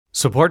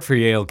Support for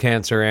Yale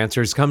Cancer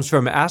Answers comes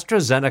from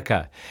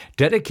AstraZeneca,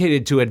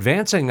 dedicated to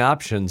advancing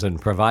options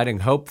and providing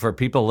hope for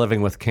people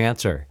living with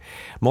cancer.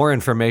 More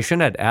information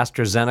at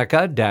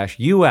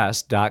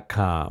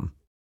AstraZeneca-US.com.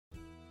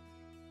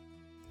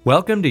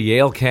 Welcome to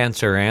Yale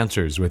Cancer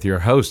Answers with your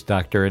host,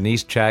 Dr.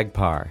 Anees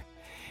Chagpar.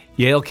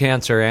 Yale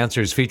Cancer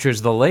Answers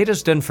features the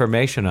latest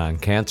information on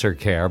cancer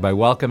care by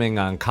welcoming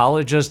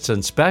oncologists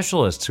and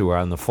specialists who are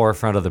on the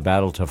forefront of the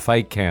battle to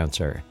fight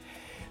cancer.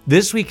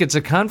 This week, it's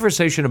a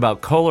conversation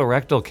about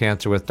colorectal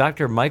cancer with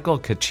Dr. Michael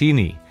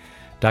Caccini.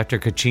 Dr.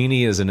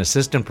 Caccini is an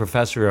assistant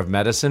professor of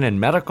medicine and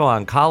medical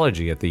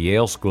oncology at the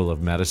Yale School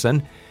of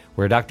Medicine,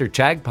 where Dr.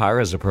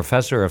 Chagpar is a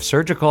professor of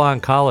surgical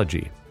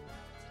oncology.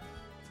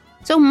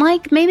 So,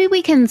 Mike, maybe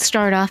we can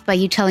start off by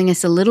you telling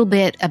us a little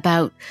bit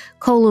about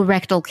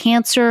colorectal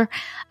cancer,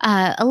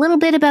 a little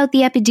bit about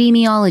the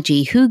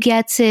epidemiology. Who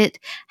gets it?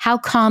 How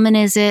common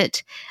is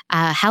it?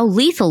 How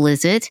lethal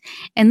is it?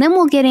 And then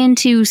we'll get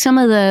into some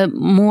of the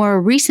more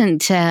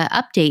recent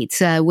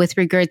updates with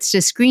regards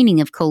to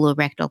screening of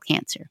colorectal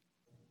cancer.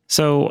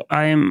 So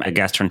I'm a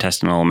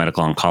gastrointestinal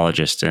medical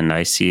oncologist, and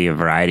I see a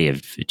variety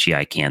of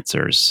GI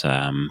cancers.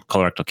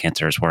 Colorectal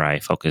cancer is where I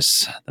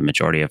focus the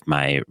majority of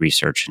my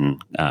research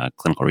and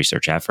clinical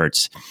research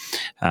efforts.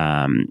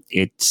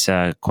 It's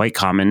quite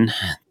common.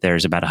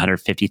 There's about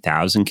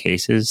 150,000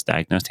 cases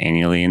diagnosed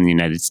annually in the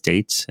United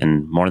States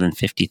and more than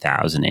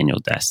 50,000 annual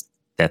deaths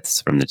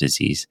from the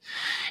disease.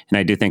 And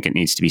I do think it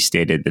needs to be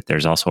stated that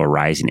there's also a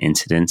rise in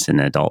incidence in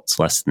adults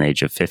less than the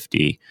age of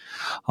 50,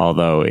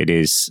 although it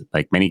is,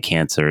 like many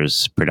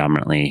cancers,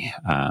 predominantly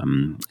a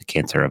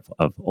cancer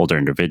of older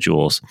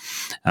individuals.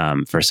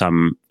 For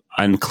some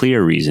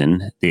unclear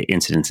reason, the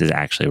incidence is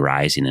actually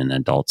rising in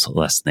adults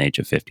less than the age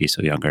of 50,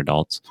 so younger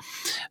adults,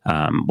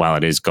 while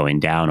it is going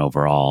down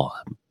overall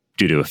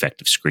due to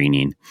effective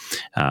screening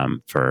by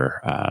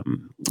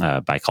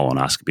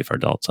colonoscopy for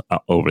adults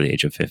over the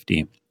age of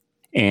 50.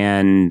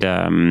 And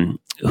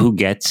who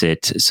gets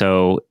it?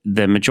 So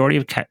the majority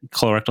of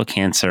colorectal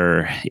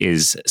cancer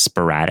is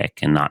sporadic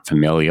and not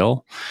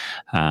familial.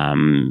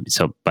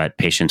 But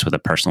patients with a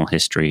personal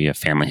history, a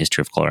family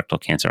history of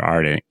colorectal cancer are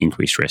at an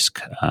increased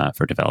risk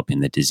for developing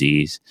the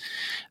disease.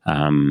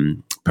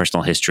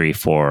 Personal history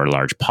for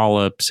large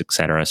polyps, et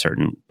cetera,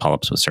 certain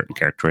polyps with certain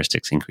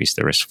characteristics increase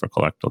the risk for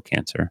colorectal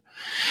cancer.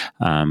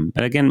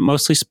 But again,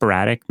 mostly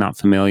sporadic, not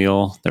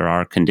familial. There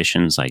are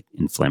conditions like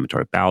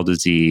inflammatory bowel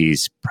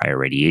disease, prior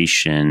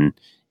radiation,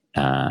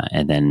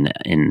 and then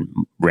in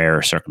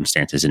rare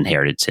circumstances,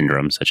 inherited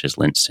syndromes such as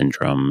Lynch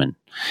syndrome and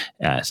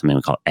something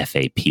we call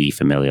FAP,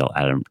 familial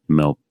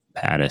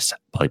adenomatous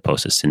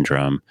polyposis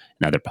syndrome,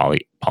 and other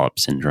polyp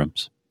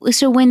syndromes.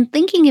 So when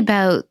thinking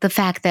about the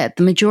fact that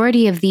the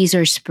majority of these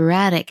are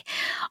sporadic,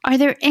 are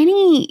there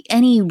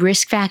any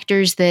risk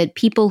factors that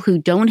people who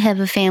don't have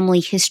a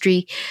family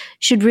history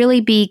should really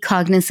be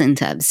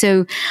cognizant of?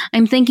 So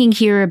I'm thinking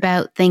here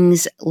about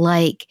things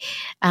like,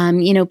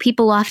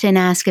 people often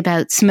ask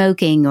about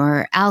smoking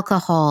or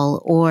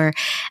alcohol or,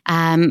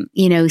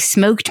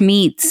 smoked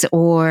meats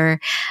or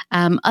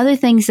other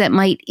things that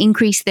might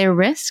increase their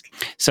risk.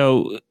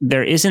 So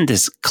there isn't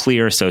this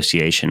clear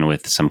association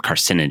with some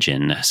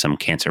carcinogen, some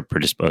cancer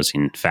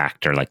predisposing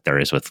factor like there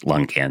is with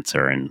lung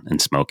cancer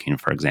and smoking,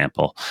 for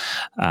example.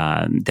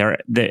 And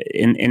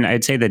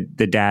I'd say that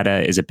the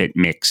data is a bit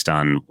mixed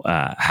on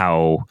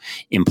how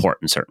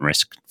important certain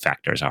risk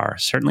factors are.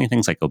 Certainly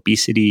things like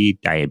obesity,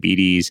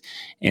 diabetes,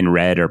 and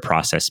red or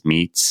processed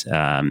meats,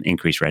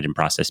 increased red and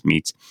processed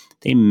meats,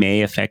 they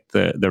may affect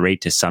the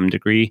rate to some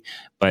degree,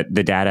 but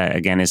the data,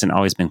 again, hasn't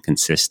always been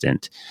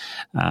consistent.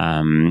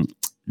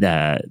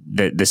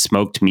 The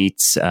smoked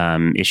meats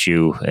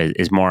issue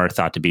is more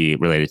thought to be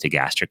related to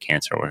gastric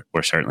cancer,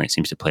 where certainly it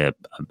seems to play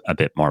a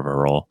bit more of a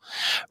role.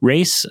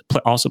 Race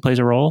also plays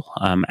a role.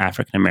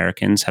 African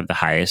Americans have the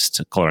highest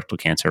colorectal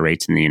cancer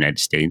rates in the United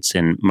States,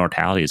 and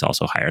mortality is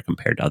also higher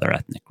compared to other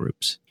ethnic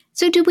groups.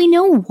 So do we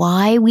know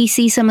why we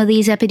see some of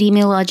these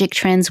epidemiologic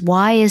trends?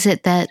 Why is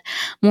it that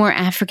more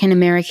African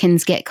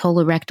Americans get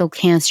colorectal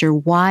cancer?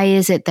 Why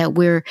is it that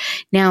we're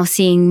now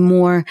seeing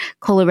more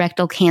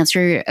colorectal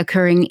cancer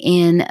occurring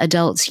in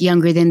adults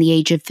younger than the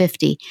age of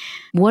 50?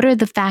 What are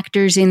the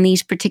factors in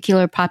these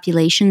particular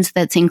populations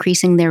that's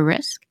increasing their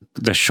risk?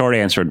 The short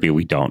answer would be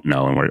we don't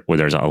know, and where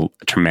there's a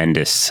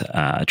tremendous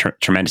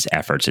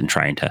efforts in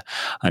trying to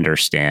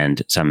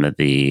understand some of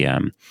the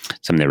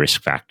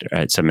risk factor,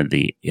 some of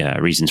the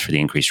reasons for the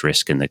increased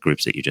risk in the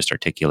groups that you just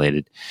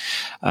articulated.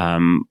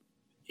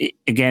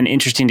 Again,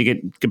 interesting to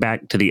get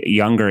back to the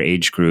younger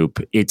age group.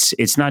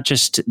 It's not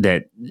just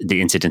that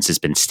the incidence has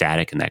been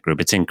static in that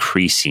group; it's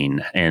increasing,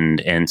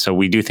 and so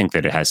we do think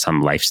that it has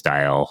some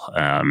lifestyle,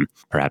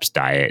 perhaps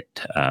diet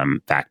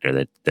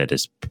factor that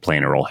is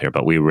playing a role here.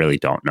 But we really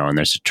don't know, and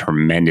there's a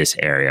tremendous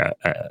area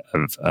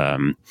of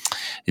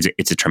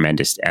it's a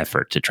tremendous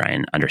effort to try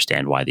and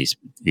understand why these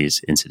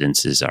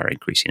incidences are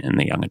increasing in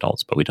the young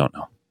adults, but we don't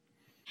know.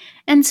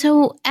 And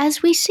so,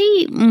 as we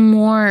see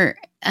more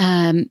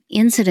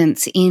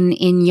incidence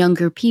in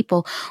younger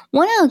people.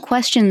 One of the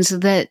questions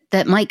that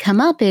might come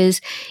up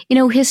is,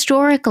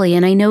 historically,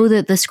 and I know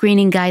that the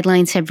screening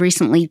guidelines have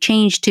recently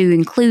changed to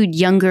include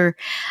younger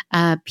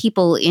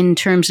people in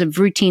terms of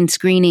routine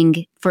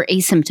screening for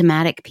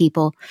asymptomatic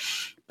people.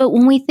 But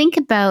when we think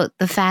about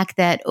the fact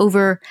that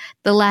over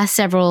the last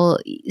several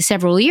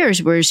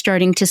years, we're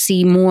starting to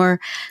see more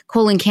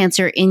colon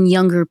cancer in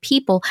younger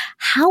people,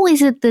 how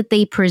is it that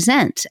they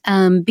present?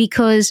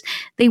 Because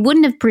they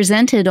wouldn't have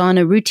presented on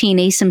a routine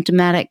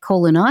asymptomatic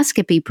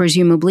colonoscopy,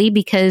 presumably,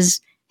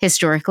 because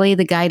historically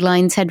the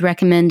guidelines had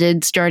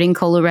recommended starting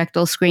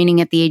colorectal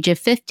screening at the age of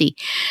 50.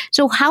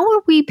 So how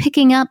are we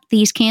picking up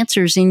these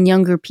cancers in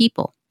younger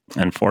people?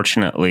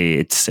 Unfortunately,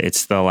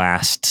 it's the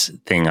last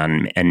thing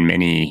on in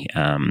many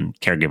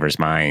caregivers'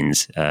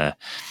 minds,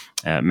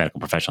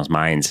 medical professionals'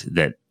 minds,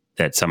 that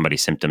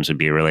somebody's symptoms would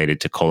be related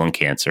to colon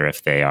cancer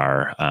if they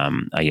are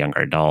a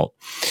younger adult.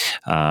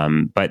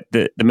 But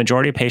the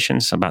majority of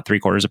patients, about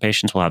 3/4 of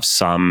patients, will have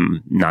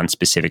some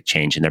nonspecific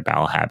change in their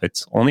bowel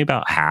habits. Only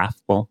about half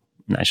will.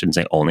 I shouldn't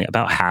say only,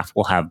 about half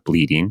will have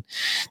bleeding.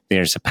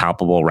 There's a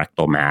palpable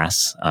rectal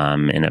mass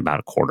in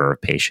about 1/4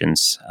 of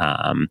patients.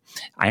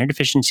 Iron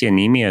deficiency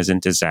anemia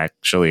isn't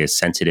actually as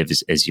sensitive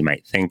as you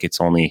might think.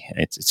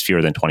 It's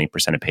fewer than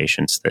 20% of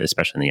patients,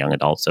 especially in the young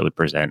adults, that would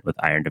present with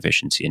iron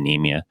deficiency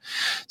anemia.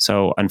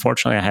 So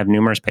unfortunately, I have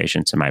numerous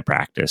patients in my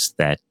practice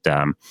that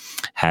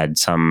had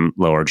some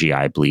lower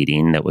GI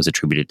bleeding that was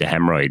attributed to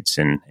hemorrhoids,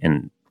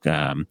 and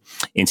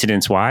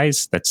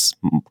incidence-wise, that's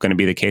going to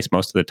be the case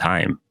most of the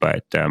time.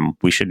 But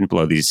we shouldn't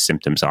blow these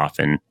symptoms off,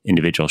 and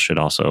individuals should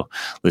also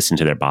listen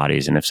to their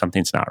bodies. And if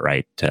something's not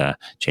right,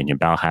 changing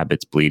bowel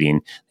habits, bleeding,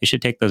 they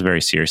should take those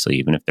very seriously,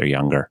 even if they're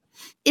younger.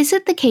 Is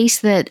it the case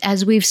that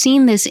as we've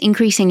seen this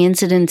increasing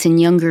incidence in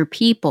younger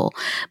people,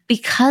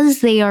 because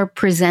they are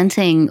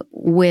presenting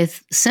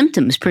with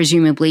symptoms,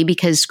 presumably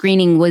because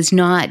screening was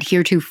not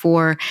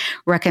heretofore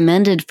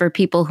recommended for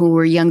people who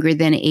were younger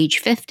than age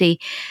 50,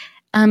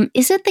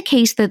 is it the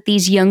case that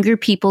these younger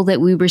people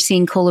that we were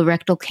seeing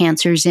colorectal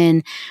cancers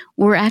in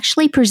were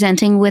actually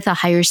presenting with a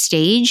higher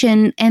stage?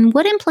 And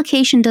what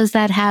implication does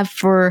that have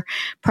for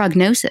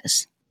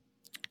prognosis?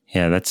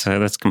 Yeah,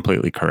 that's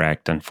completely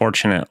correct.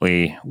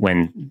 Unfortunately,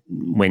 when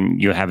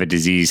you have a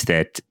disease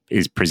that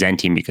is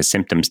presenting because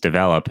symptoms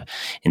develop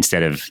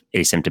instead of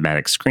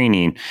asymptomatic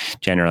screening,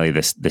 generally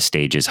the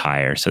stage is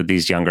higher. So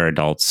these younger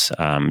adults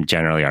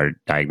generally are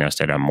diagnosed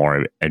at a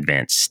more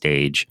advanced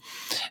stage,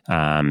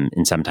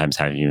 and sometimes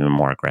have even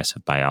more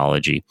aggressive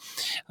biology.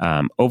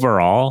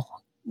 Overall,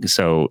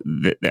 so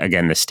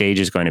again, the stage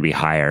is going to be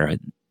higher.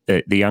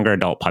 The younger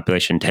adult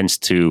population tends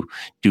to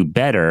do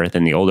better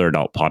than the older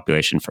adult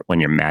population when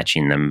you're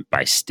matching them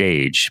by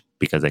stage,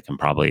 because they can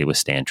probably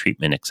withstand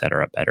treatment, et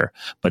cetera, better.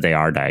 But they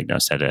are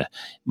diagnosed at a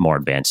more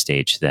advanced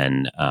stage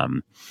than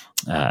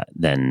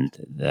the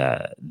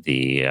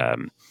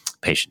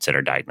patients that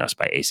are diagnosed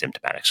by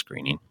asymptomatic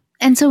screening.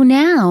 And so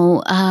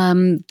now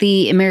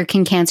the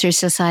American Cancer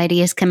Society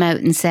has come out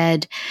and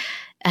said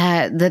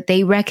that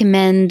they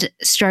recommend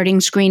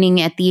starting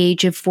screening at the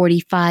age of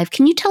 45.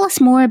 Can you tell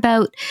us more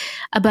about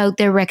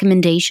their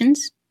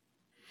recommendations?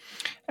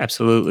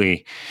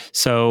 Absolutely.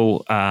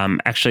 So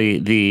actually,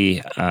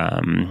 the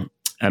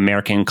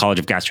American College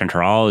of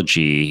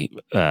Gastroenterology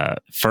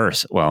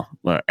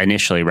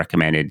initially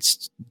recommended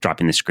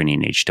dropping the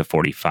screening age to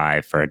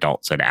 45 for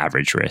adults at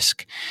average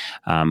risk.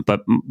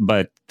 But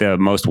the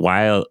most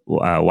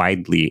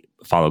widely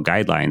followed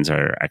guidelines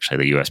are actually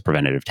the U.S.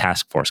 Preventative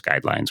Task Force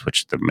guidelines,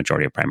 which the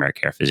majority of primary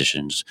care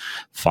physicians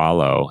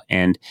follow.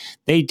 And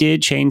they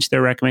did change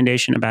their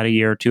recommendation about a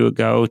year or two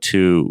ago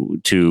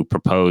to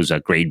propose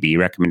a grade B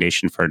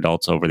recommendation for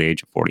adults over the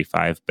age of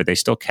 45, but they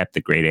still kept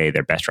the grade A,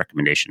 their best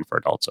recommendation for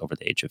adults over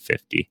the age of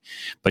 50.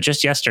 But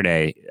just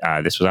yesterday,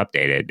 this was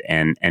updated,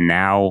 and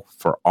now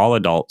for all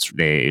adults,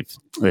 they've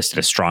listed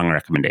a strong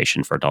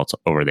recommendation for adults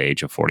over the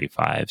age of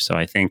 45. So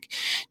I think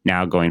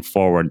now going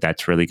forward,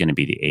 that's really going to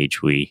be the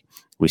age we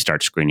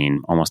start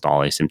screening almost all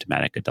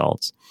asymptomatic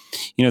adults.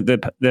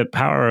 The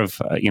power of,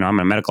 I'm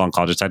a medical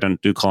oncologist. I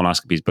don't do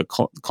colonoscopies, but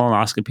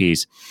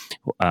colonoscopies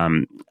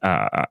are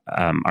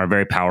a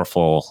very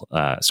powerful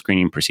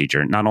screening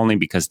procedure, not only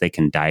because they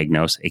can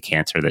diagnose a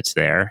cancer that's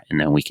there, and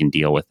then we can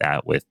deal with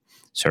that with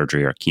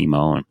surgery or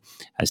chemo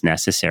as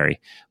necessary,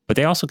 but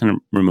they also can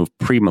remove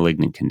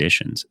pre-malignant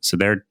conditions. So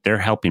they're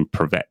helping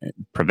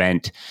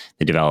prevent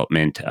the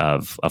development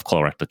of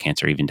colorectal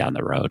cancer even down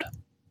the road.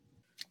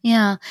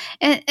 Yeah.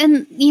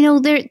 And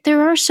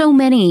there are so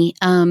many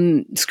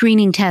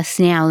screening tests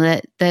now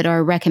that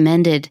are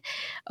recommended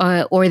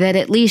or that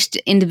at least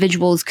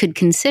individuals could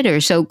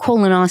consider. So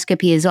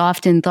colonoscopy is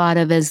often thought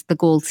of as the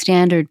gold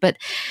standard, but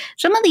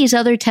some of these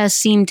other tests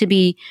seem to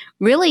be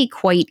really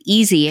quite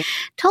easy.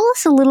 Tell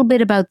us a little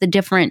bit about the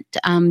different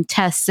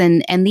tests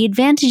and the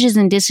advantages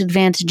and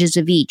disadvantages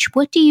of each.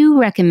 What do you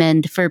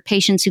recommend for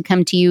patients who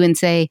come to you and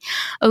say,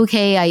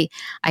 okay,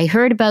 I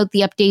heard about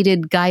the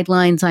updated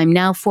guidelines. I'm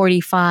now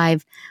 45.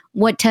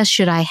 What test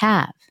should I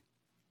have?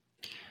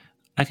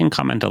 can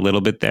comment a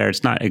little bit there.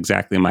 It's not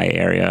exactly my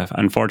area.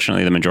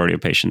 Unfortunately, the majority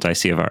of patients I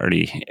see have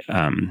already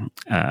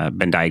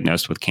been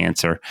diagnosed with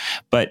cancer.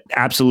 But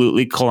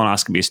absolutely,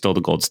 colonoscopy is still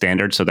the gold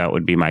standard. So that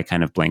would be my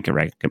kind of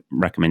blanket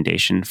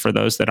recommendation for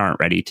those that aren't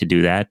ready to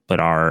do that, but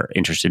are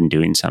interested in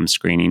doing some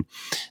screening.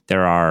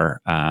 There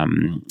are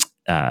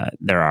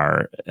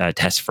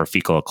tests for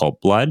fecal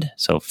occult blood.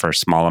 So for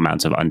small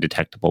amounts of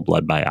undetectable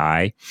blood by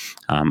eye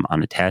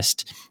on a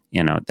test,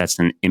 that's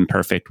an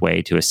imperfect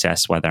way to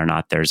assess whether or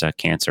not there's a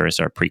cancerous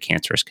or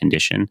precancerous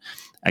condition.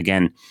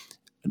 Again,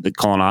 the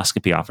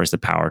colonoscopy offers the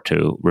power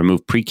to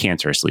remove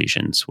precancerous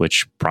lesions,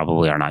 which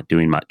probably are not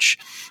doing much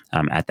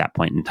at that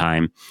point in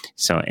time.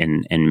 So,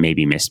 and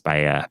maybe missed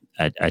by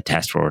a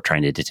test where we're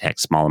trying to detect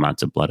small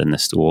amounts of blood in the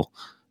stool.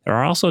 There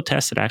are also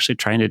tests that actually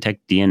try and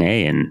detect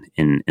DNA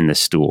in the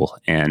stool,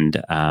 and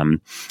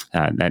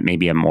that may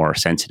be a more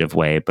sensitive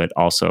way, but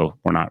also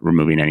we're not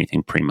removing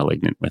anything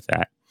pre-malignant with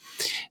that.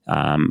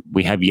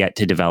 We have yet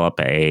to develop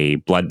a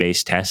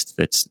blood-based test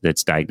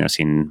that's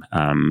diagnosing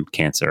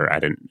cancer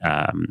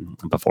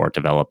before it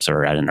develops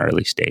or at an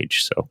early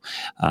stage. So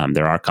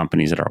there are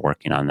companies that are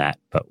working on that,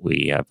 but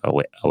we have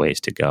a ways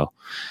to go.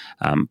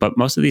 But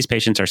most of these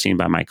patients are seen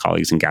by my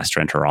colleagues in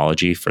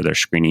gastroenterology for their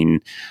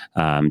screening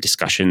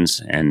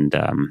discussions, and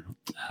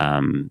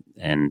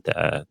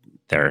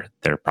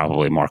they're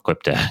probably more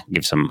equipped to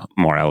give some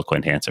more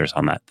eloquent answers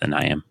on that than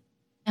I am.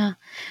 Yeah.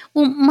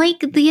 Well, Mike,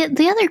 the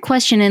other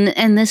question,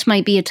 and this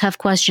might be a tough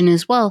question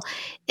as well,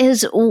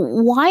 is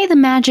why the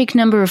magic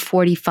number of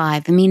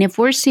 45? I mean, if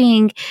we're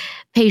seeing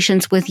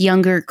patients with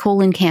younger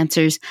colon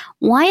cancers,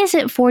 why is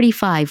it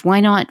 45? Why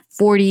not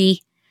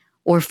 40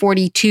 or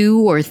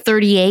 42 or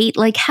 38?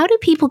 Like, how do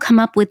people come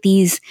up with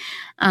these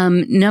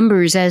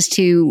numbers as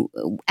to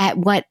at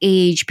what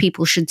age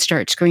people should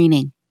start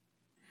screening?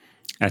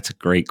 That's a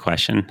great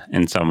question.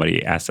 And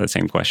somebody asked that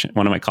same question.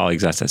 One of my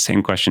colleagues asked that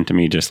same question to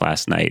me just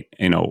last night.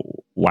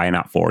 Why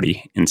not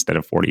 40 instead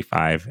of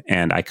 45?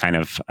 And I kind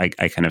of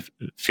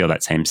feel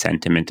that same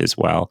sentiment as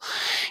well.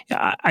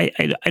 I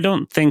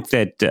don't think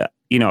that,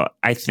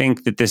 I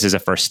think that this is a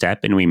first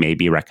step, and we may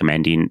be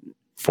recommending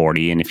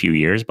 40 in a few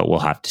years, but we'll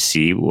have to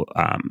see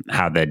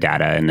how the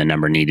data and the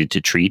number needed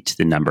to treat,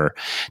 the number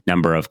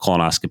of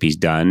colonoscopies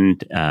done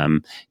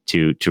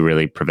to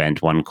really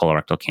prevent one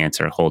colorectal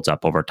cancer holds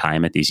up over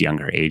time at these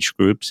younger age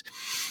groups.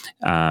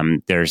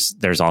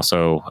 There's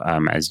also,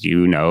 as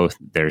you know,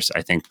 there's,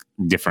 I think,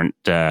 different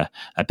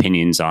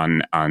opinions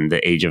on the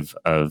age of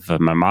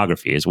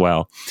mammography as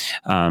well.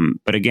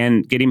 But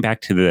again, getting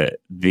back to the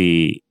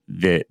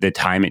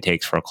time it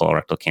takes for a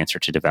colorectal cancer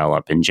to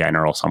develop in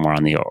general, somewhere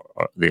on the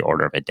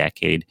order of a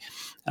decade.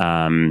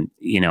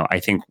 I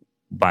think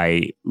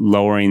by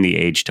lowering the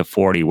age to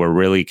 40, we're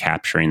really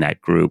capturing that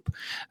group.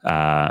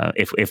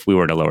 If we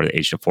were to lower the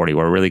age to 40,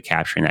 we're really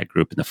capturing that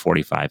group in the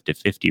 45 to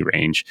 50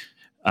 range.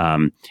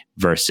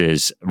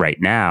 Versus right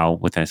now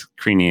with a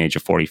screening age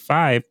of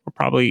 45, we're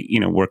probably,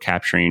 we're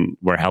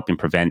helping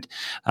prevent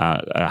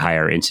a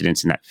higher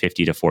incidence in that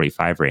 50 to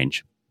 45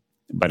 range.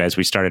 But as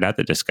we started out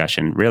the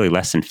discussion, really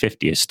less than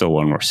 50 is still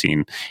when we're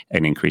seeing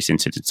an increased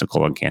incidence of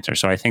colon cancer.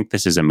 So I think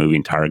this is a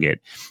moving target,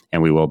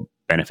 and we will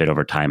benefit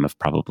over time of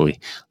probably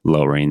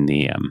lowering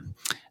the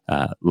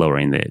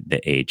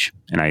age.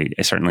 And I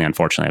certainly,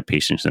 unfortunately, have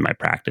patients in my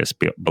practice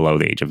below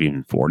the age of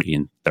even 40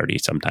 and 30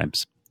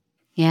 sometimes.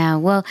 Yeah,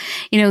 well,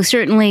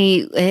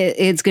 certainly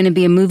it's going to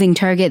be a moving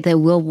target that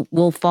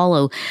we'll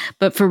follow.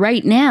 But for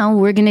right now,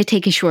 we're going to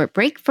take a short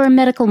break for a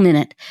medical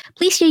minute.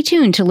 Please stay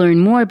tuned to learn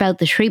more about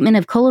the treatment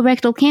of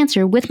colorectal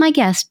cancer with my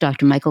guest,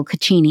 Dr. Michael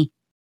Caccini.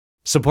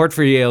 Support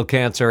for Yale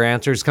Cancer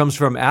Answers comes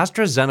from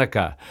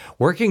AstraZeneca,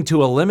 working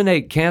to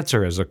eliminate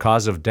cancer as a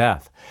cause of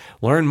death.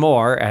 Learn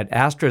more at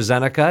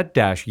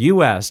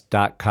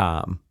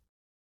AstraZeneca-US.com.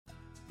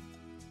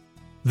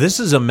 This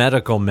is a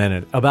medical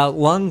minute about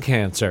lung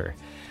cancer.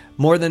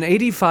 More than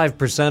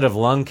 85% of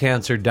lung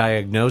cancer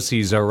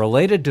diagnoses are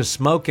related to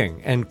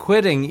smoking, and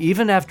quitting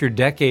even after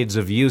decades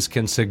of use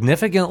can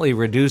significantly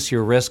reduce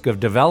your risk of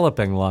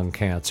developing lung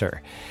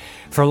cancer.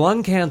 For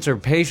lung cancer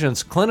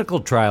patients,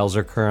 clinical trials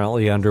are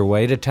currently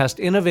underway to test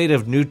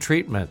innovative new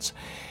treatments.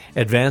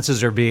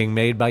 Advances are being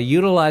made by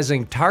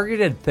utilizing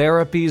targeted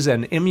therapies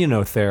and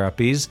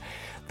immunotherapies.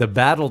 The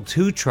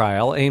BATTLE-2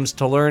 trial aims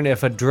to learn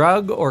if a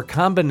drug or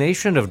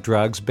combination of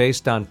drugs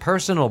based on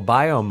personal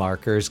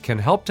biomarkers can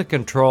help to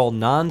control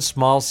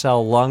non-small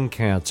cell lung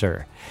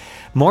cancer.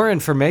 More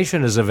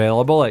information is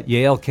available at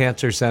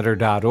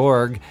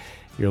yalecancercenter.org.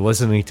 You're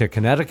listening to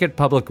Connecticut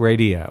Public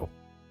Radio.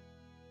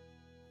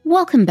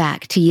 Welcome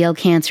back to Yale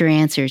Cancer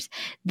Answers.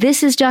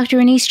 This is Dr.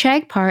 Anees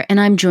Chagpar, and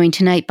I'm joined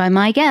tonight by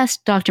my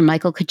guest, Dr.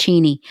 Michael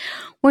Caccini.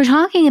 We're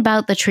talking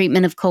about the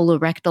treatment of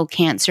colorectal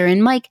cancer.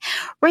 And Mike,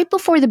 right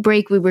before the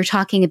break, we were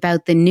talking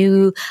about the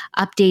new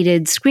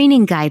updated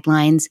screening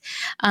guidelines,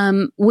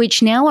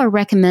 which now are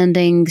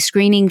recommending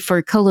screening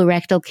for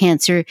colorectal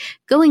cancer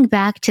going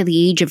back to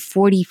the age of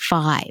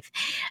 45.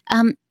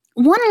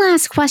 One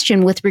last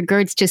question with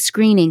regards to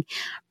screening.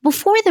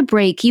 Before the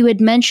break, you had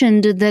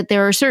mentioned that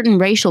there are certain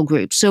racial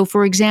groups. So,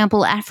 for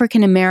example,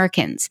 African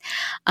Americans.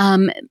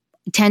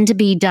 tend to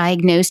be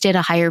diagnosed at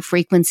a higher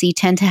frequency,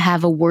 tend to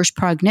have a worse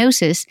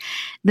prognosis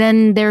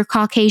than their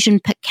Caucasian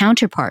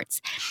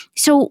counterparts.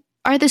 So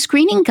are the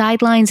screening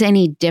guidelines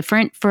any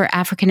different for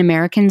African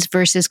Americans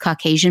versus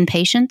Caucasian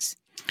patients?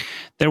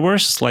 There were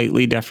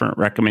slightly different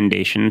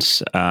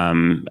recommendations. I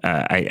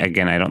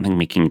don't think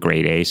making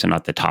grade A, so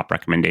not the top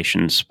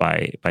recommendations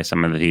by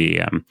some of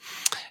the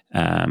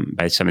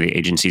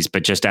agencies,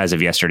 but just as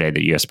of yesterday,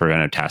 the U.S.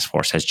 Preventive Task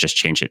Force has just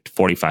changed it to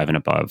 45 and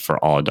above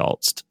for all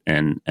adults,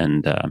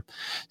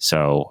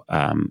 so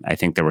I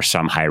think there were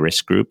some high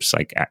risk groups,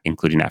 like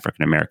including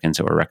African Americans,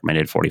 that were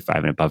recommended 45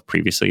 and above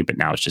previously, but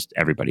now it's just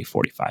everybody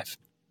 45.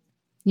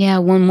 Yeah,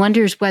 one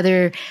wonders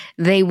whether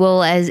they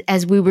will,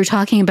 as we were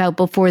talking about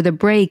before the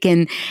break,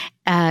 and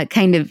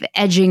kind of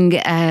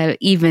edging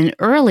even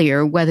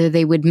earlier, whether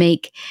they would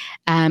make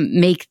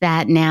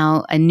that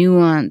now a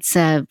nuance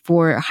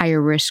for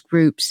higher risk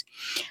groups.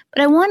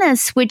 But I want to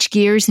switch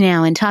gears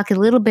now and talk a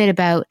little bit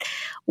about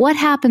what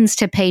happens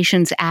to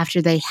patients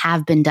after they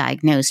have been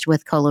diagnosed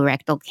with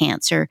colorectal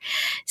cancer.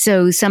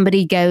 So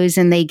somebody goes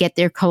and they get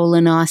their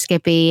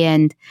colonoscopy,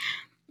 and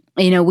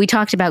we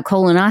talked about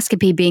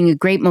colonoscopy being a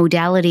great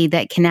modality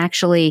that can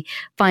actually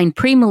find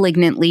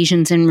premalignant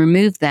lesions and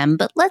remove them.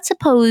 But let's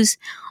suppose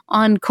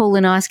on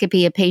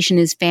colonoscopy, a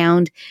patient is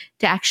found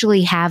to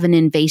actually have an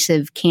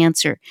invasive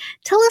cancer.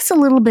 Tell us a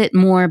little bit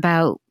more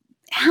about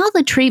how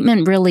the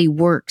treatment really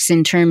works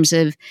in terms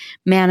of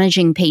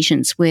managing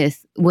patients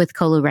with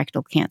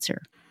colorectal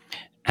cancer.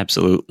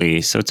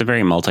 Absolutely. So it's a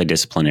very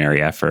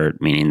multidisciplinary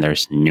effort, meaning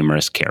there's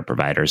numerous care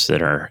providers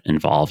that are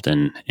involved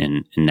in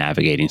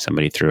navigating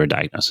somebody through a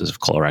diagnosis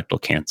of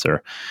colorectal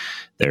cancer.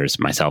 There's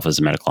myself as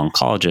a medical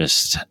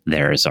oncologist.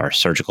 There's our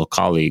surgical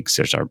colleagues.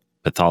 There's our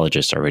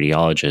pathologists, our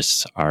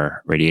radiologists,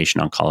 our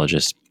radiation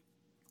oncologists,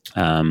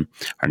 our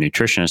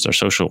nutritionists, our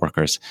social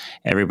workers,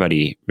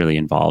 everybody really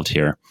involved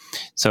here.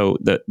 So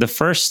the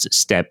first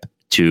step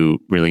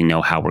to really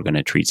know how we're going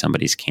to treat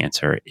somebody's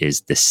cancer is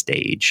the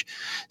stage.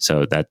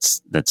 So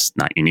that's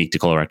not unique to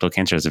colorectal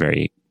cancer. It's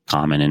very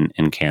common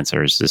in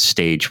cancers. The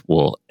stage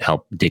will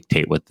help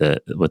dictate what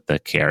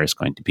the care is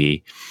going to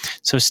be.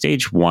 So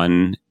stage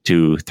 1,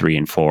 2, 3,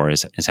 and 4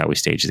 is how we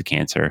stage the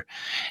cancer.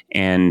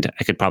 And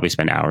I could probably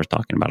spend hours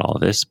talking about all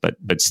of this, but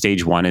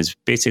stage 1 is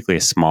basically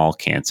a small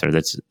cancer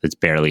that's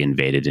barely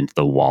invaded into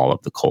the wall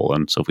of the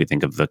colon. So if we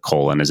think of the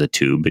colon as a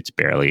tube,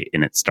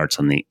 and it starts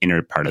on the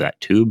inner part of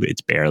that tube,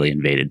 it's barely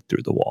invaded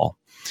through the wall.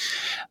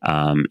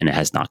 And it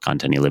has not gone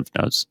to any lymph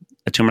nodes.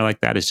 A tumor like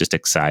that is just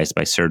excised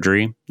by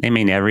surgery. They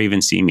may never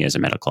even see me as a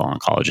medical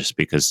oncologist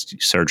because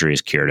surgery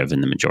is curative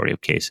in the majority of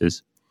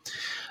cases.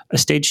 A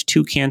stage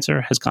 2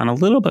 cancer has gone a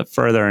little bit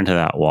further into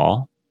that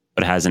wall,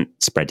 but hasn't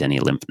spread to any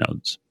lymph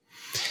nodes.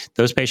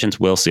 Those patients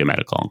will see a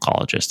medical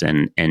oncologist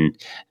and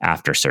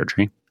after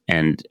surgery,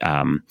 and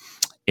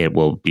it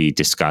will be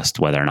discussed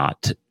whether or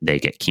not they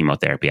get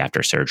chemotherapy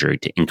after surgery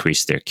to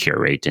increase their cure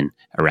rate and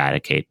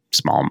eradicate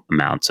small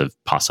amounts of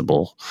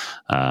possible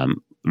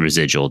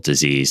residual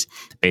disease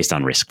based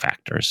on risk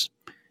factors.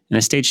 And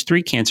a stage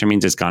 3 cancer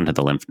means it's gone to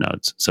the lymph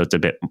nodes. So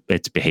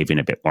it's behaving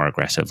a bit more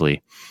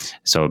aggressively.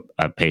 So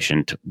a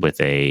patient with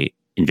a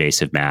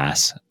invasive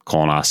mass,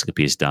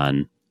 colonoscopy is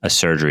done, a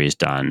surgery is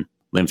done,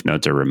 lymph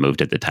nodes are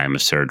removed at the time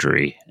of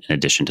surgery in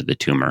addition to the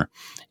tumor,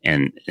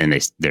 and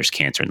there's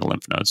cancer in the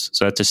lymph nodes.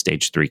 So that's a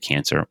stage 3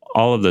 cancer.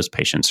 All of those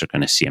patients are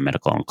going to see a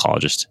medical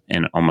oncologist,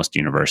 and almost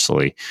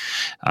universally,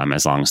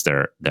 as long as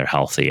they're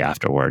healthy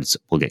afterwards,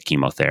 will get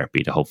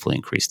chemotherapy to hopefully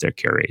increase their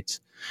cure rates.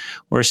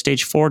 Whereas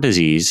stage 4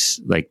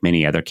 disease, like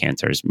many other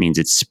cancers, means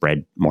it's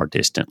spread more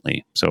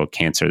distantly. So a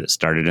cancer that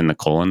started in the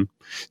colon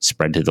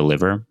spread to the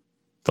liver,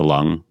 the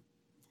lung,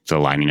 the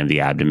lining of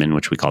the abdomen,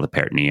 which we call the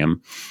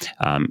peritoneum.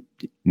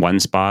 One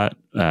spot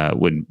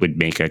would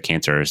make a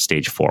cancer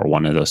stage 4.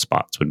 One of those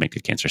spots would make a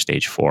cancer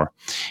stage 4.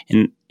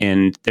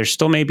 And there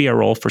still may be a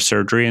role for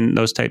surgery in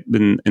those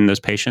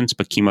patients,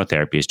 but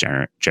chemotherapy is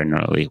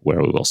generally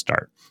where we will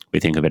start. We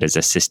think of it as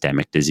a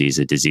systemic disease.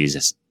 A disease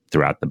is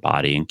throughout the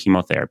body, and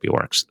chemotherapy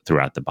works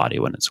throughout the body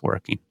when it's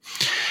working.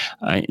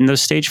 In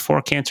those stage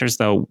 4 cancers,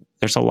 though,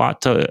 there's a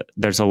lot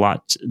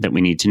that we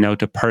need to know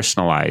to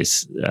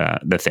personalize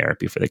the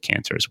therapy for the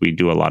cancers. We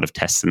do a lot of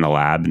tests in the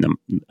lab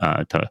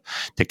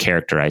to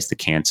characterize the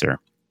cancer.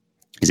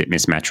 Is it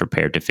mismatch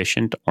repair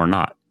deficient or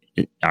not?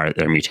 Are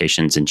there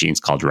mutations in genes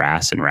called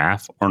RAS and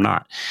RAF or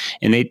not?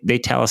 And they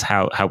tell us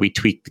how we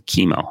tweak the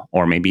chemo,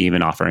 or maybe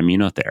even offer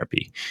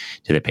immunotherapy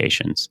to the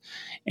patients.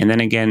 And then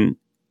again,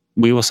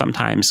 we will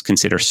sometimes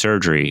consider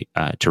surgery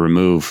to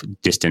remove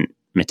distant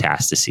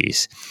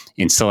metastases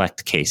in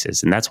select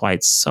cases. And that's why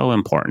it's so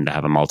important to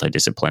have a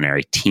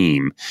multidisciplinary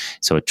team,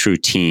 so a true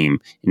team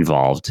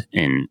involved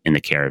in the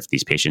care of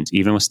these patients,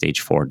 even with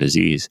stage 4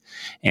 disease.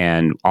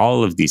 And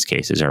all of these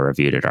cases are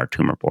reviewed at our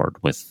tumor board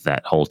with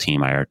that whole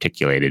team I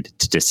articulated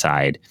to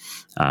decide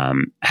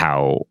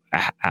how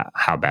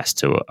best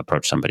to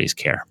approach somebody's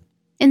care.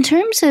 In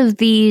terms of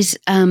these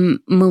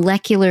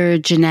molecular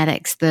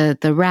genetics,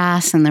 the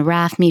RAS and the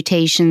RAF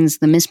mutations,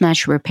 the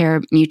mismatch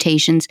repair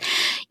mutations,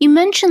 you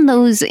mentioned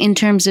those in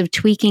terms of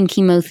tweaking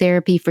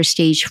chemotherapy for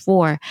stage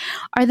 4.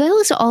 Are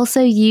those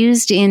also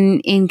used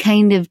in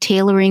kind of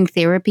tailoring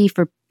therapy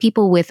for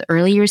people with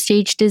earlier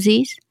stage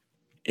disease?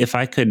 If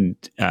I could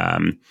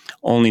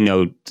only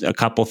note a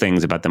couple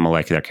things about the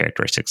molecular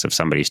characteristics of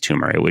somebody's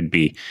tumor, it would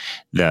be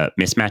the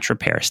mismatch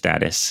repair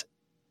status,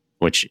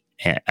 which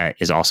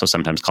is also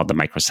sometimes called the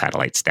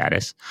microsatellite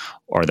status,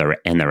 or the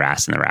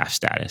RAS and the RAF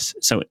status.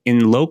 So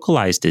in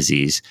localized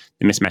disease,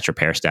 the mismatch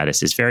repair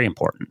status is very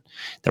important.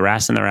 The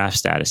RAS and the RAF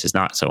status is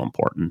not so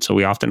important. So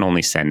we often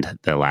only send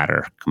the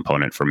latter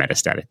component for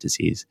metastatic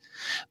disease.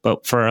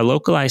 But for a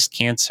localized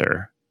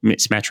cancer,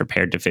 mismatch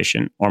repair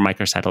deficient or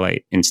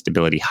microsatellite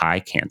instability high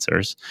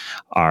cancers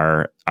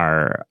are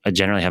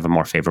generally have a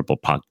more favorable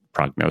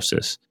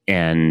prognosis.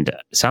 And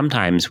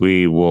sometimes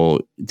we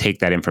will take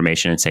that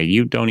information and say,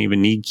 you don't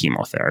even need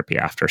chemotherapy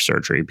after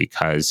surgery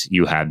because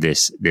you have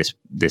this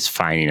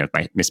finding of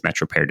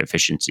mismatch repair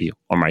deficiency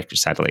or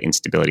microsatellite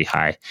instability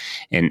high,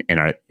 and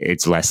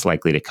it's less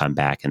likely to come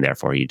back, and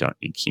therefore you don't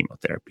need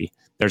chemotherapy.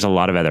 There's a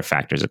lot of other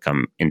factors that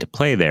come into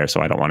play there,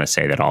 so I don't want to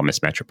say that all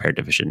mismatch repair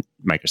deficient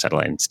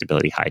microsatellite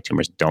instability high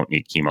tumors don't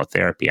need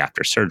chemotherapy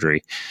after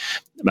surgery,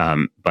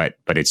 but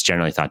it's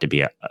generally thought to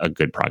be a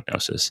good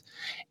prognosis.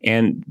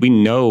 And we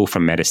know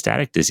from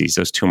metastatic disease,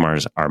 those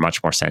tumors are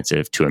much more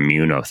sensitive to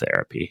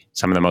immunotherapy.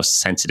 Some of the most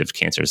sensitive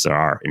cancers there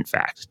are, in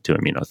fact, to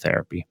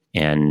immunotherapy.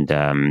 And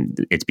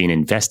it's being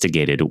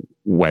investigated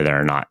whether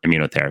or not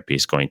immunotherapy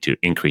is going to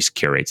increase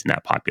cure rates in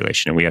that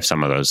population. And we have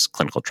some of those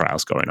clinical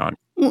trials going on.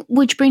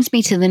 Which brings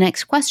me to the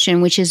next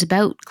question, which is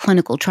about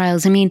clinical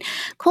trials. I mean,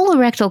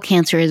 colorectal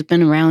cancer has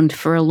been around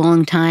for a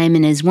long time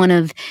and is one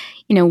of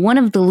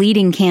the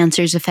leading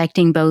cancers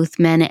affecting both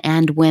men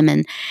and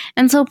women.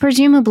 And so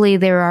presumably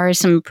there are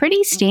some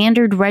pretty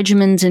standard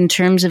regimens in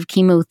terms of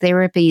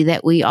chemotherapy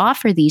that we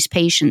offer these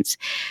patients.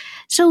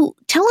 So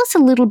tell us a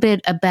little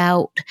bit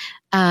about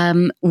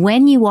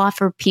when you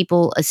offer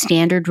people a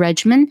standard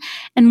regimen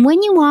and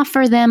when you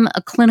offer them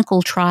a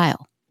clinical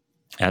trial.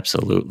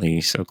 Absolutely.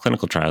 So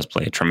clinical trials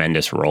play a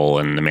tremendous role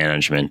in the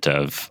management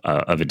of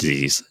a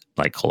disease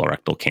like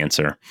colorectal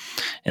cancer.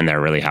 And they're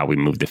really how we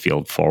move the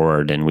field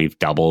forward. And we've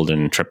doubled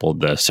and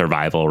tripled the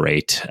survival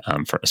rate,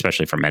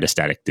 especially for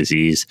metastatic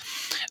disease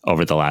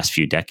over the last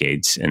few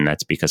decades. And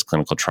that's because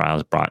clinical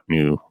trials brought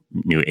new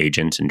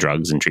agents and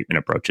drugs and treatment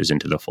approaches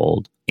into the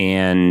fold.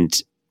 And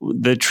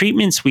the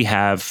treatments we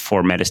have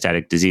for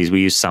metastatic disease,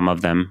 we use some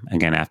of them,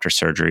 again, after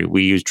surgery.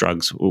 We use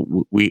drugs.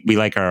 We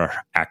like our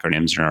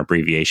acronyms and our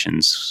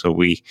abbreviations. So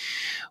we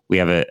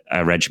have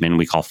a regimen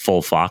we call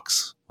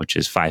FOLFOX, which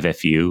is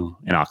 5-FU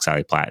and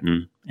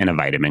oxaliplatin, and a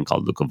vitamin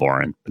called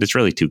leucovorin. But it's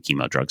really 2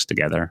 chemo drugs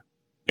together.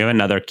 We have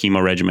another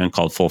chemo regimen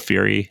called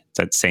FOLFIRI. It's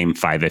that same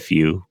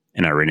 5-FU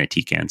and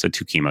irinotecan, so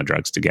 2 chemo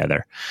drugs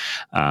together.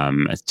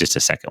 It's just a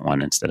second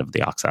one instead of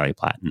the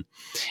oxaliplatin.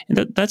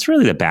 And that's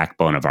really the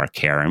backbone of our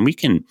care. And we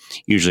can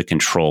usually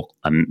control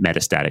a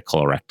metastatic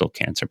colorectal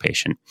cancer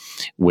patient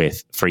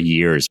for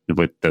years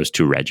with those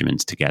 2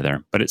 regimens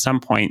together. But at some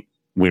point,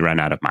 we run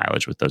out of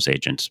mileage with those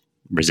agents.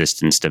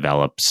 Resistance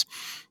develops.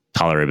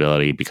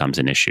 Tolerability becomes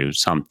an issue,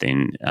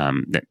 something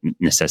that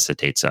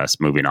necessitates us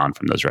moving on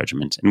from those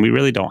regimens. And we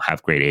really don't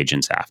have great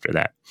agents after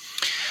that.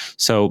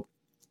 So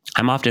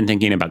I'm often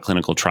thinking about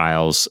clinical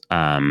trials,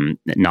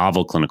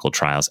 novel clinical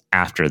trials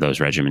after those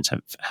regimens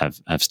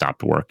have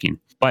stopped working.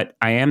 But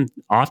I am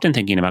often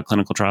thinking about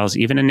clinical trials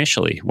even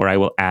initially, where I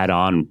will add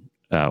on,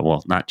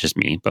 not just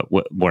me, but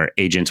where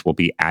agents will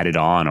be added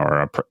on,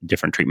 or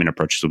different treatment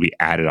approaches will be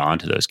added on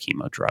to those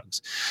chemo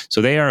drugs.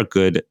 So they are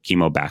good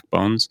chemo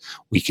backbones.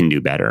 We can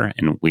do better,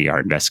 and we are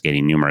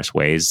investigating numerous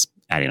ways,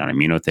 adding on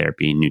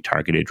immunotherapy, new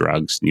targeted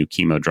drugs, new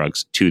chemo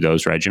drugs to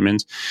those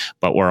regimens.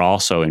 But we're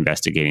also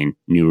investigating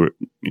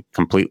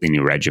completely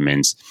new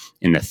regimens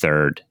in the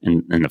 3rd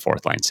and the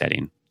 4th line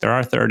setting. There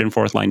are 3rd and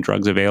 4th line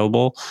drugs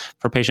available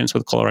for patients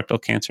with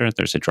colorectal cancer.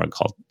 There's a drug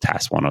called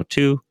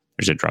TAS-102.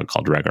 There's a drug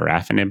called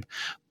regorafenib.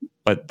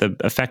 But the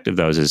effect of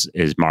those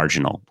is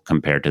marginal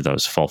compared to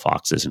those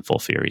FOLFOXs and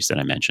FOLFIRIs that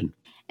I mentioned.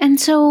 And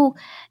so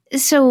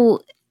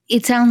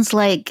it sounds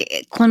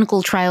like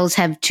clinical trials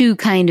have 2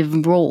 kind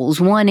of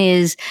roles. One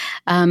is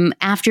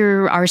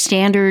after our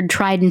standard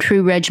tried and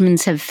true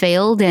regimens have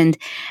failed, and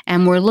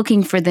we're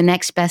looking for the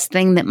next best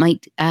thing that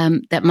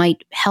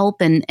might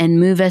help and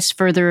move us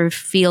further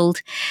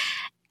afield.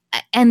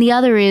 And the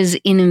other is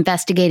in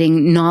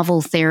investigating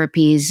novel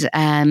therapies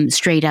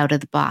straight out of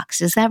the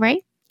box. Is that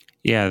right?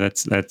 Yeah,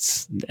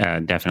 that's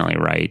definitely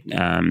right.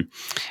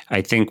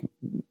 I think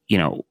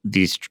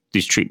these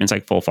treatments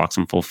like FOLFOX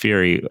and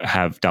FOLFIRI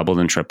have doubled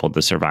and tripled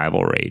the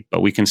survival rate,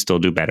 but we can still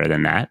do better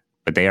than that.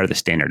 But they are the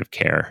standard of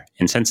care,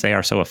 and since they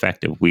are so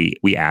effective, we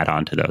add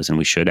on to those, and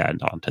we should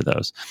add on to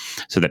those,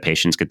 so that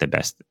patients get the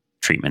best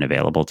treatment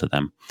available to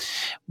them.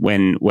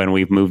 When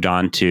we've moved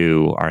on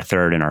to our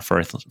 3rd and our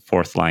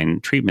 4th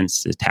line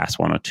treatments, the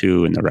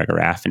TAS-102 and the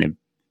regorafenib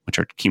which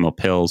are chemo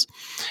pills,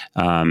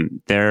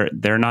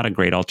 they're not a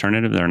great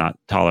alternative. They're not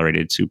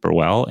tolerated super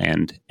well,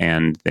 and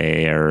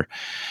their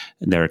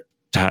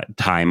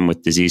time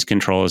with disease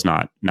control is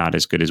not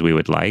as good as we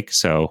would like.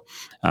 So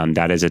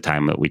that is a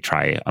time that we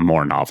try a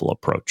more novel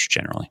approach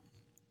generally.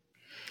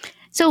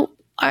 So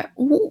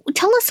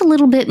tell us a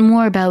little bit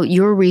more about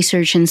your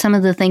research and some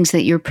of the things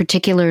that you're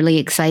particularly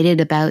excited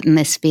about in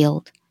this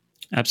field.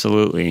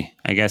 Absolutely.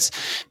 I guess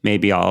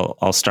maybe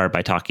I'll start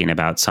by talking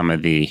about some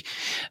of the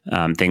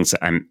things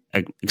I'm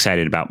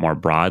excited about more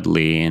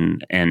broadly,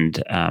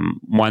 and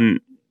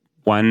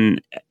one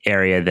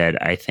area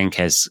that I think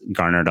has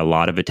garnered a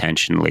lot of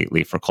attention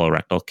lately for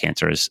colorectal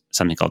cancer is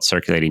something called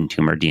circulating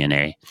tumor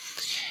DNA,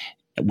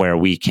 where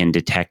we can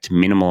detect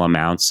minimal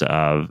amounts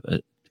of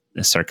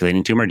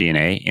circulating tumor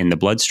DNA in the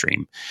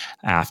bloodstream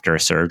after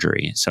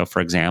surgery. So,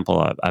 for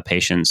example, a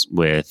patient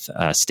with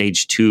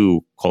stage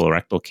 2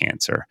 colorectal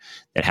cancer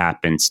that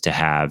happens to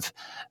have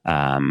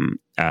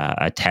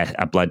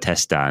a blood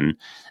test done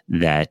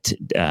that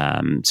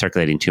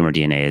circulating tumor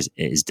DNA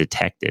is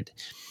detected.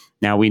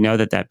 Now, we know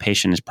that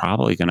patient is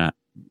probably going to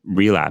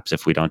relapse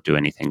if we don't do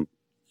anything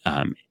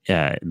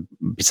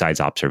besides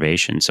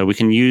observation. So we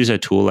can use a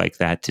tool like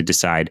that to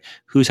decide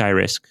who's high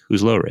risk,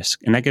 who's low risk.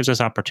 And that gives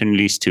us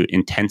opportunities to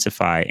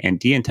intensify and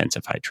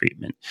de-intensify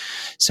treatment.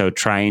 So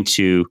trying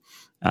to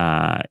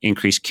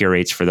increase cure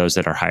rates for those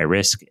that are high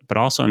risk, but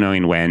also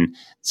knowing when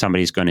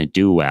somebody's going to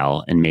do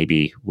well and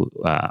maybe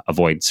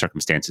avoid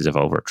circumstances of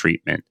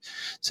overtreatment.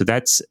 So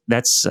that's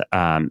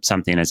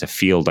something as a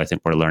field, I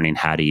think we're learning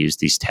how to use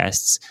these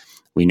tests.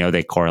 We know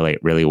they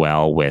correlate really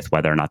well with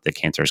whether or not the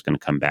cancer is going to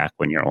come back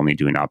when you're only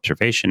doing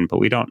observation, but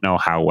we don't know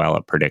how well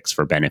it predicts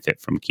for benefit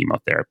from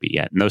chemotherapy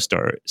yet. And those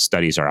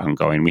studies are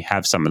ongoing. We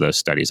have some of those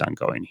studies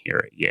ongoing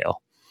here at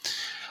Yale.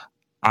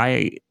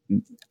 I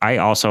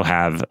also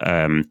have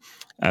a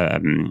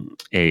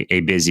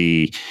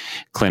busy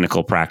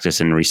clinical practice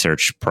and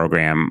research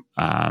program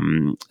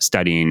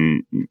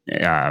studying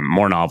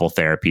more novel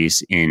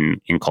therapies in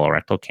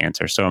colorectal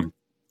cancer. So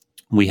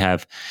we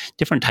have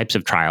different types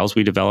of trials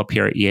we develop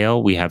here at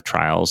Yale. We have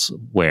trials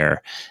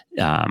where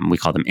we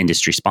call them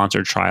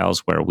industry-sponsored trials,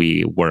 where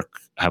we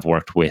have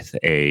worked with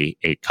a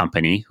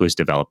company who has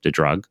developed a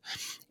drug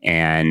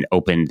and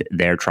opened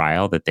their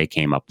trial that they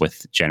came up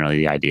with, generally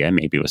the idea,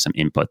 maybe with some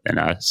input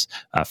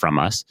from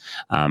us.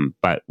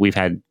 But we've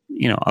had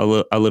a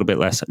little bit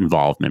less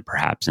involvement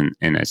perhaps in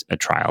a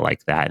trial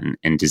like that,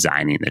 and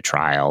designing the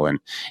trial and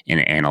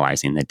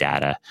analyzing the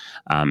data.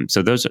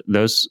 So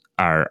those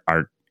are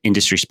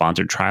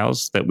industry-sponsored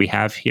trials that we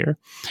have here.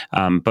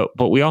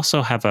 But we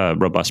also have a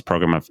robust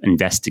program of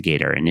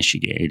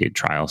investigator-initiated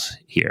trials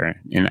here.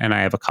 And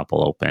I have a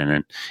couple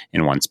open,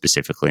 and one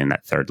specifically in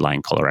that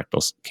third-line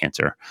colorectal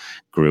cancer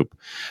group.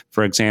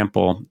 For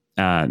example,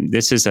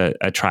 this is a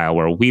trial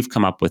where we've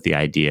come up with the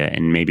idea,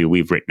 and maybe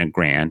we've written a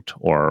grant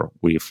or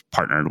we've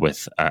partnered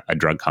with a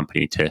drug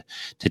company to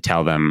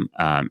tell them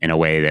in a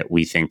way that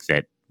we think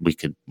that we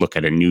could look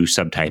at a new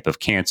subtype of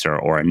cancer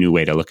or a new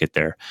way to look at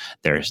their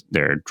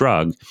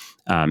drug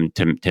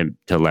to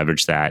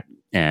leverage that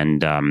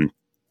and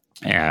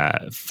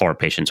for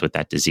patients with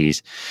that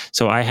disease.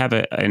 So I have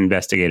an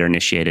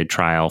investigator-initiated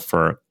trial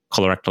for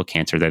colorectal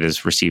cancer that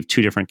has received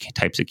 2 different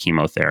types of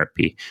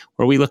chemotherapy,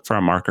 where we look for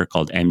a marker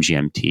called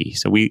MGMT.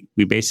 So we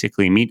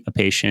basically meet a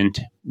patient.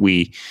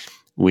 We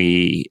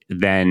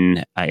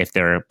then, if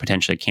they're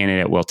potentially a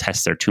candidate, we'll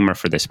test their tumor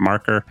for this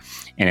marker.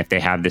 And if they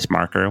have this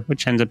marker,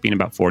 which ends up being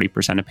about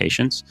 40% of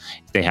patients,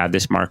 if they have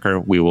this marker,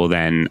 we will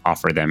then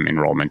offer them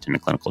enrollment in a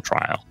clinical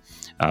trial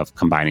of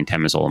combining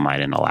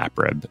temozolomide and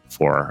olaparib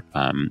for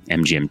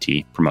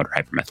MGMT, promoter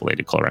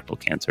hypermethylated colorectal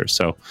cancer.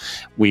 So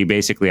we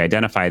basically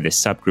identify this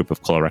subgroup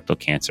of colorectal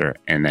cancer,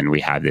 and then we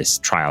have this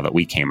trial that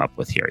we came up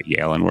with here at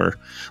Yale. And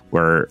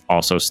we're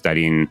also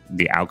studying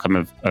the outcome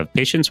of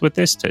patients with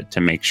this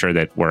to make sure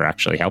that we're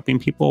actually helping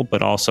people,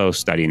 but also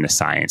studying the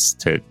science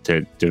to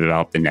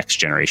develop the next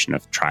generation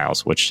of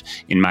trials, which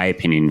in my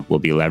opinion will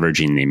be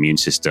leveraging the immune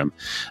system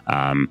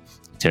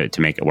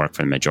to make it work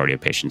for the majority of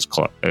patients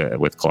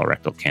with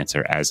colorectal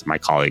cancer, as my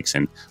colleagues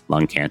in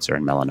lung cancer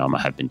and melanoma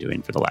have been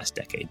doing for the last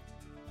decade.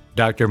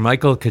 Dr.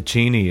 Michael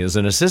Caccini is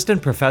an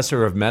assistant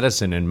professor of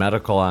medicine and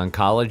medical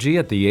oncology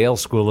at the Yale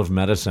School of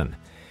Medicine.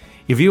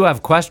 If you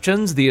have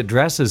questions, the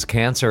address is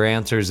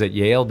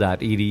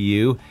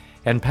canceranswers@yale.edu,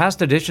 and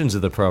past editions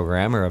of the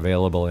program are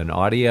available in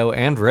audio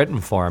and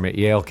written form at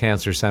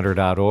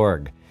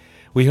yalecancercenter.org.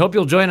 We hope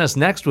you'll join us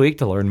next week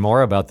to learn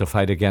more about the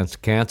fight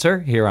against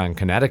cancer here on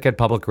Connecticut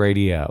Public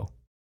Radio.